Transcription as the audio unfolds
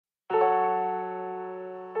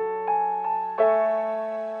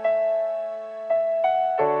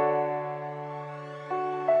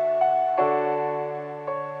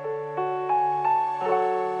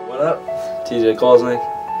Kolesnik,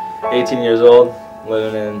 18 years old,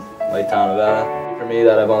 living in Lake Nevada. For me,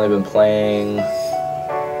 that I've only been playing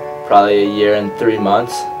probably a year and 3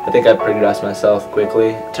 months. I think I progressed myself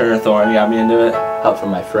quickly. Turner Thorne got me into it, help from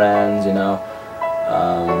my friends, you know.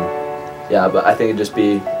 Yeah, but I think it'd just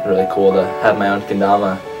be really cool to have my own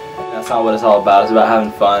kendama. That's not what it's all about. It's about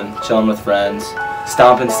having fun, chilling with friends,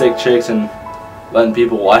 stomping stick tricks, and letting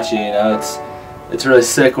people watch you. You know, it's really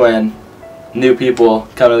sick when new people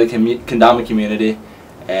come to the kendama community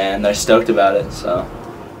and they're stoked about it. So.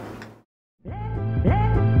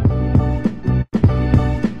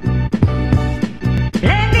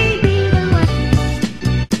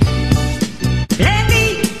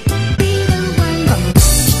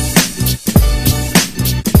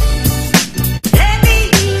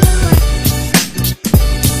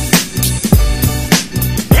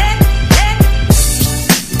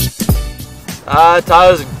 I thought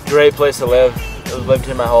it was a great place to live. I've lived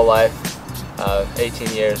here my whole life,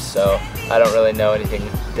 18 years, so I don't really know anything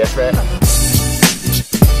different.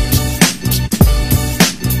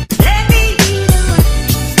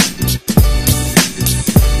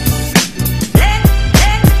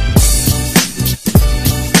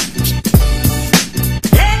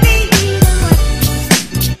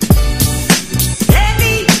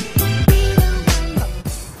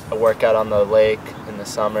 I work out on the lake in the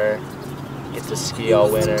summer. Get to ski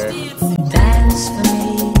all winter. Dance for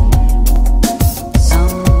me,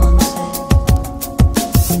 someone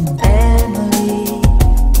said. Emily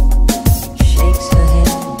shakes her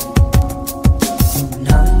head,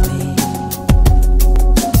 numbly,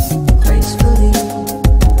 gracefully.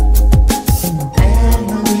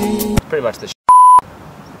 Emily. Pretty much the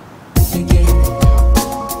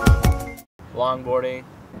longboarding.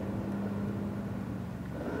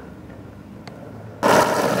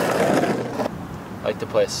 I like to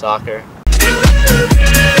play soccer.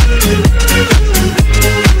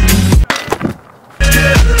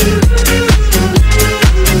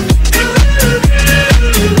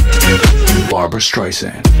 Barbara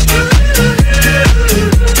Streisand.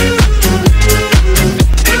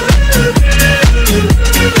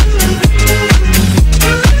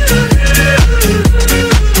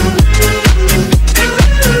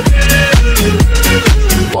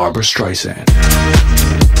 Barbara Streisand.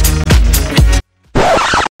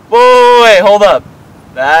 Whoa, wait, hold up.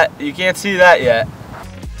 That, you can't see that yet.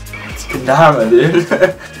 It's kendama, dude.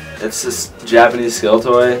 It's this Japanese skill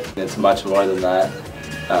toy. It's much more than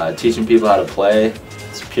that. Teaching people how to play.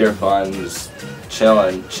 It's pure fun, just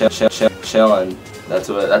chilling. That's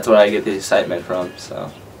what I get the excitement from,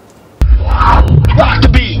 so.